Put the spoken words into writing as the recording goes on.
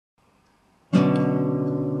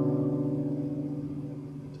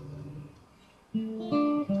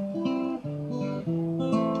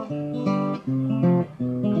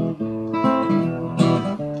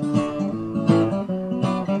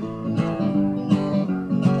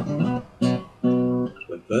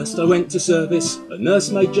First I went to service, a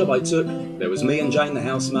nursemaid job I took. There was me and Jane the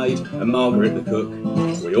housemaid, and Margaret the cook.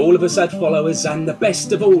 We all of us had followers, and the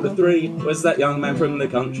best of all the three was that young man from the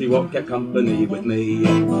country what kept company with me.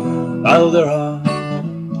 Baldera,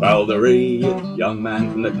 Baldery, young man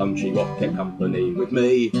from the country what kept company with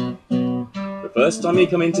me. The first time he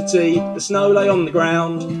come into tea, the snow lay on the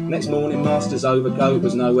ground. Next morning master's overcoat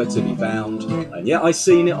was nowhere to be found. And yet I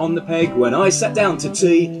seen it on the peg when I sat down to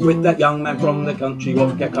tea with that young man from the country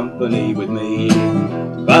what kept company with me.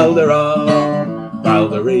 Baldera,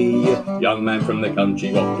 Baldery, young man from the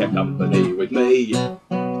country what kept company with me.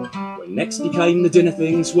 When next he came the dinner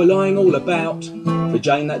things were lying all about. For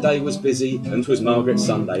Jane that day was busy and 'twas Margaret's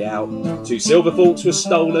Sunday out. 2 silver forks were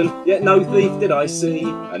stolen, yet no thief did I see,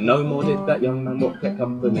 and no more did that young man what kept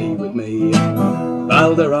company with me.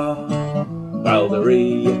 Baldera,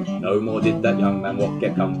 Baldery, no more did that young man what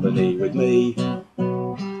kept company with me.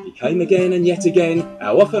 He came again and yet again,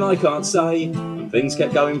 how often I can't say, and things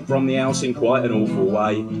kept going from the house in quite an awful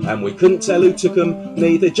way. And we couldn't tell who took 'em,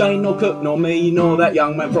 neither Jane nor cook nor me, nor that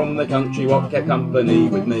young man from the country what kept company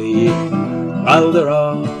with me.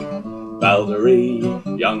 Baldera, Baldery,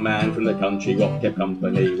 young man from the country what kept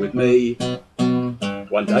company with me.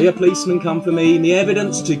 One day a policeman come for me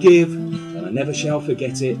evidence to give, and I never shall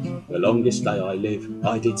forget it, the longest day I live.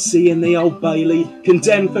 I did see in the Old Bailey,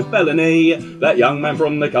 condemned for felony, that young man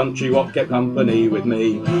from the country what kept company with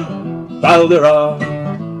me. Baldera,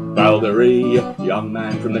 Baldery, young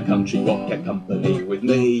man from the country what kept company with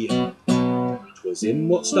me. 'Twas him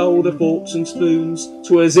what stole the forks and spoons,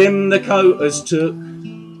 'twas him the coaters took.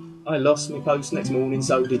 I lost my post next morning,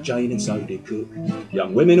 so did Jane and so did cook.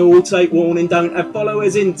 Young women all take warning, don't have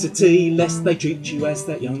followers into tea, lest they treat you as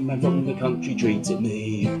that young man from the country treated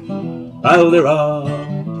me. Baldera,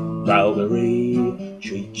 Baldery,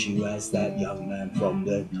 treat you as that young man from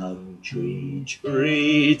the country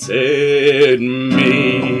treated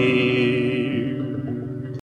me.